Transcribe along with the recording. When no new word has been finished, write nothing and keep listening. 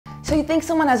So you think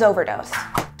someone has overdosed.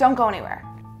 Don't go anywhere.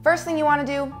 First thing you want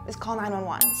to do is call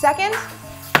 911. Second,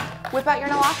 whip out your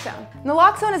naloxone.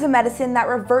 Naloxone is a medicine that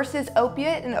reverses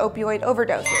opiate and opioid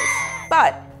overdoses.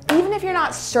 But even if you're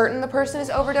not certain the person is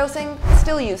overdosing,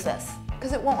 still use this,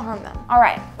 because it won't harm them. All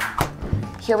right,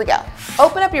 here we go.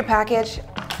 Open up your package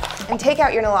and take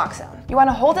out your naloxone. You want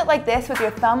to hold it like this with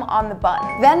your thumb on the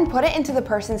button. Then put it into the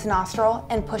person's nostril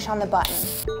and push on the button.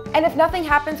 And if nothing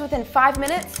happens within 5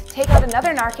 minutes, take out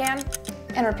another Narcan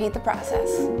and repeat the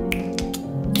process.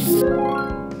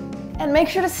 And make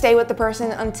sure to stay with the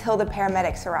person until the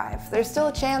paramedics arrive. There's still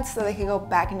a chance that they could go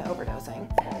back into overdosing.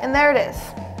 And there it is.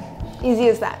 Easy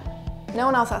as that. No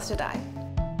one else has to die.